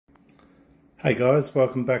Hey guys,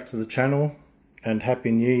 welcome back to the channel and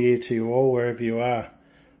Happy New Year to you all wherever you are.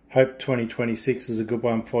 Hope 2026 is a good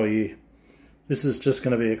one for you. This is just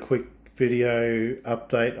going to be a quick video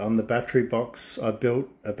update on the battery box I built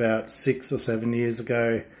about 6 or 7 years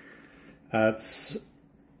ago. It's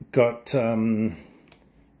got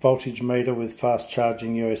voltage meter with fast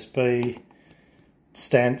charging USB,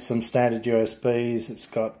 some standard USBs. It's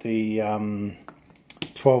got the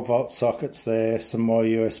 12 volt sockets there, some more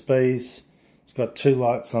USBs. It's got 2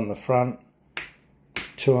 lights on the front,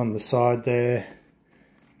 2 on the side there,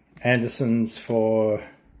 Andersons for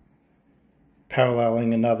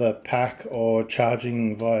paralleling another pack or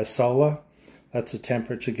charging via solar. That's a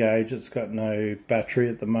temperature gauge. It's got no battery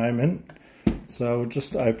at the moment. So I'll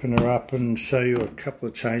just open her up and show you a couple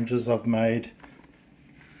of changes I've made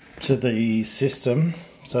to the system.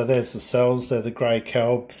 So there's the cells. They're the grey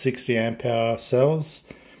Calb 60 amp hour cells,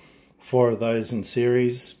 4 of those in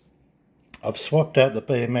series. I've swapped out the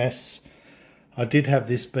BMS. I did have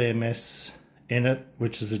this BMS in it,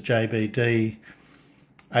 which is a JBD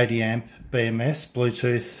 80 amp BMS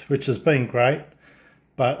Bluetooth, which has been great,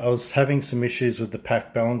 but I was having some issues with the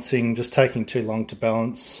pack balancing, just taking too long to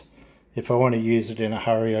balance. If I want to use it in a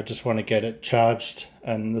hurry, I just want to get it charged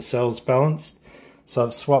and the cells balanced. So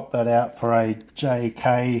I've swapped that out for a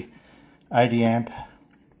JK 80 amp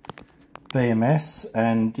BMS,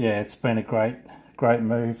 and yeah, it's been a great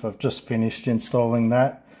move. I've just finished installing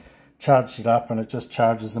that, charged it up, and it just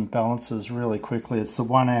charges and balances really quickly. It's the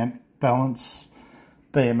 1 amp balance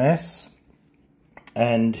BMS,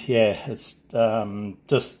 and yeah, it's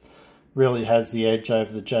just really has the edge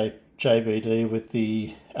over the JBD with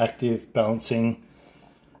the active balancing.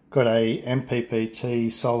 Got a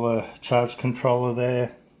MPPT solar charge controller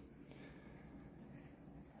there,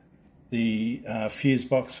 the fuse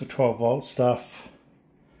box for 12 volt stuff.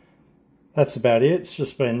 That's about it. It's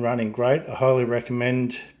just been running great. I highly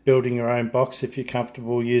recommend building your own box if you're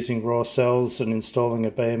comfortable using raw cells and installing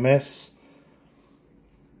a BMS.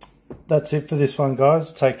 That's it for this one,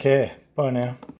 guys. Take care. Bye now.